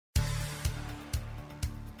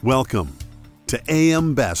Welcome to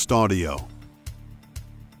AM Best Audio.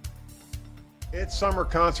 It's summer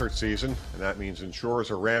concert season, and that means insurers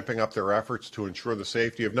are ramping up their efforts to ensure the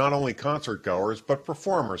safety of not only concert goers, but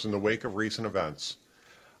performers in the wake of recent events.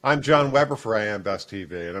 I'm John Weber for AM Best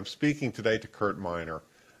TV, and I'm speaking today to Kurt Miner,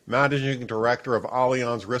 Managing Director of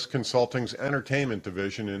Allianz Risk Consulting's Entertainment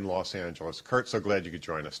Division in Los Angeles. Kurt, so glad you could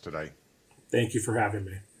join us today. Thank you for having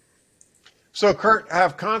me. So, Kurt,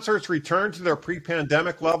 have concerts returned to their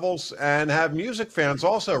pre-pandemic levels, and have music fans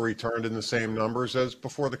also returned in the same numbers as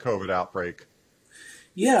before the COVID outbreak?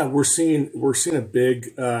 Yeah, we're seeing a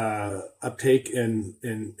big uptake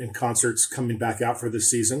in concerts coming back out for this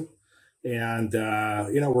season, and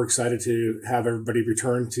we're excited to have everybody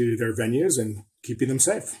return to their venues and keeping them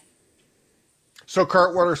safe. So,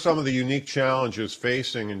 Kurt, what are some of the unique challenges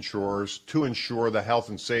facing insurers to ensure the health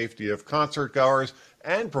and safety of concert goers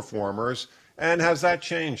and performers? And has that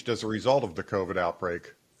changed as a result of the COVID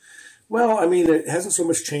outbreak? Well, I mean, it hasn't so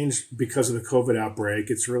much changed because of the COVID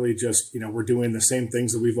outbreak. It's really just, we're doing the same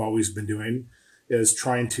things that we've always been doing, is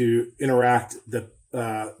trying to interact the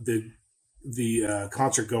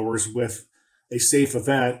concert goers with a safe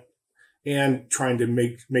event and trying to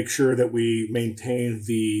make sure that we maintain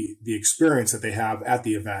the experience that they have at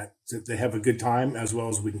the event, so that they have a good time as well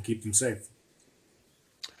as we can keep them safe.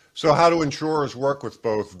 So how do insurers work with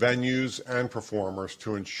both venues and performers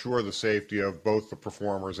to ensure the safety of both the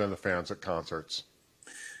performers and the fans at concerts?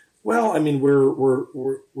 Well, I mean, we're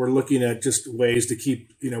looking at just ways to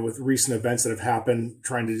keep, with recent events that have happened,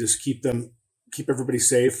 trying to just keep everybody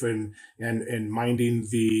safe and minding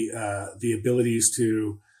the abilities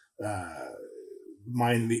to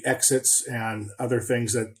mind the exits and other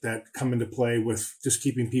things that come into play with just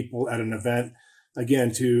keeping people at an event.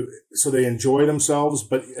 Again, so they enjoy themselves,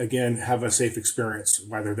 but again, have a safe experience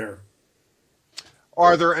while they're there.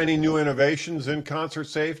 Are there any new innovations in concert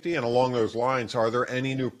safety? And along those lines, are there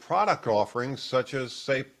any new product offerings such as,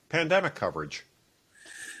 say, pandemic coverage?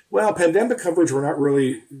 Well, pandemic coverage, we're not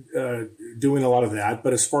really doing a lot of that.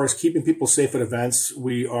 But as far as keeping people safe at events,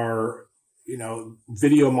 we are,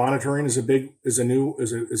 video monitoring is a big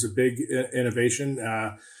innovation.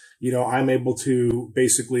 I'm able to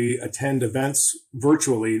basically attend events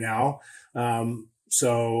virtually now.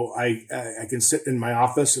 So I can sit in my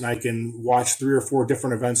office and I can watch 3 or 4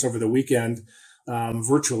 different events over the weekend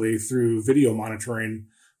virtually through video monitoring.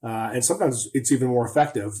 And sometimes it's even more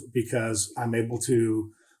effective because I'm able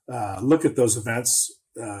to look at those events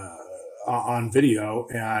on video,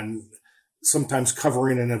 and sometimes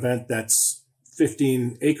covering an event that's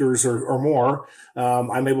 15 acres or more,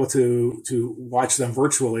 I'm able to watch them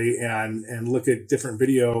virtually and look at different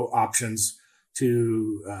video options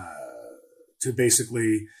to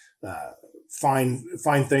basically find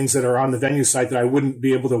things that are on the venue site that I wouldn't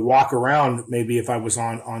be able to walk around maybe if I was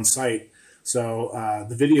on site. So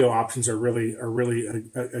the video options are really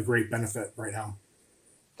a great benefit right now.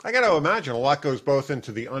 I got to imagine a lot goes both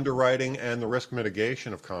into the underwriting and the risk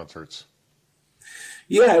mitigation of concerts.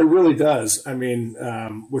 Yeah, it really does. I mean,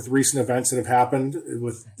 with recent events that have happened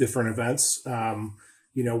with different events,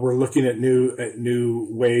 we're looking at new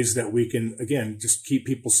ways that we can, again, just keep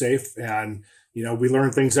people safe. And, we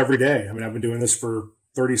learn things every day. I mean, I've been doing this for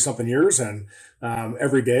 30 something years, and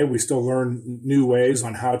every day we still learn new ways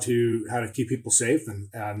on how to keep people safe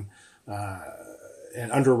and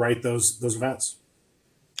underwrite those events.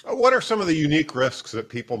 What are some of the unique risks that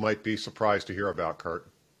people might be surprised to hear about, Kurt?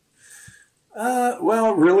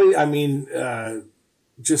 Well, really, I mean,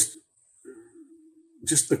 just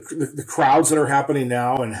the crowds that are happening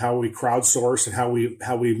now, and how we crowdsource and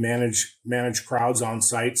how we manage crowds on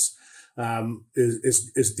sites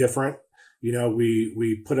is different.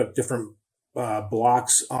 We put up different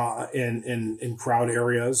blocks in crowd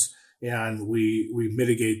areas, and we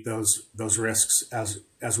mitigate those risks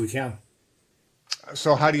as we can.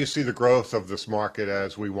 So how do you see the growth of this market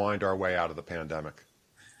as we wind our way out of the pandemic?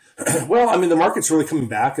 Well, I mean, the market's really coming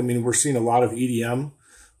back. I mean, we're seeing a lot of EDM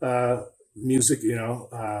music,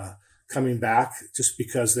 coming back just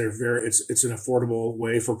because it's an affordable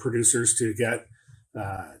way for producers to get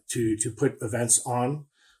to put events on.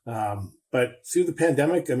 But through the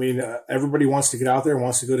pandemic, I mean, everybody wants to get out there and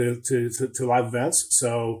wants to go to live events.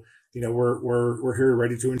 So, we're here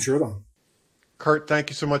ready to insure them. Kurt, thank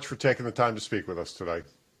you so much for taking the time to speak with us today.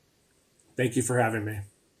 Thank you for having me.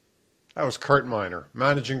 That was Kurt Miner,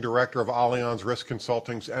 Managing Director of Allianz Risk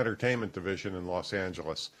Consulting's Entertainment Division in Los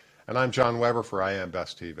Angeles. And I'm John Weber for AM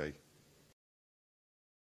Best TV.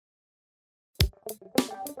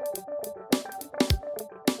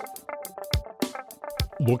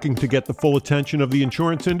 Looking to get the full attention of the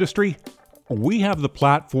insurance industry? We have the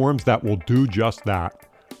platforms that will do just that.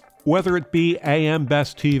 Whether it be AM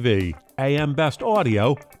Best TV, AM Best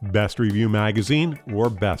Audio, Best Review Magazine,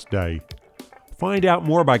 or Best Day. Find out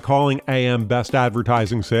more by calling AM Best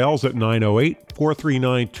Advertising Sales at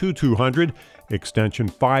 908-439-2200, extension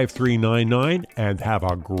 5399, and have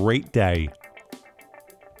a great day.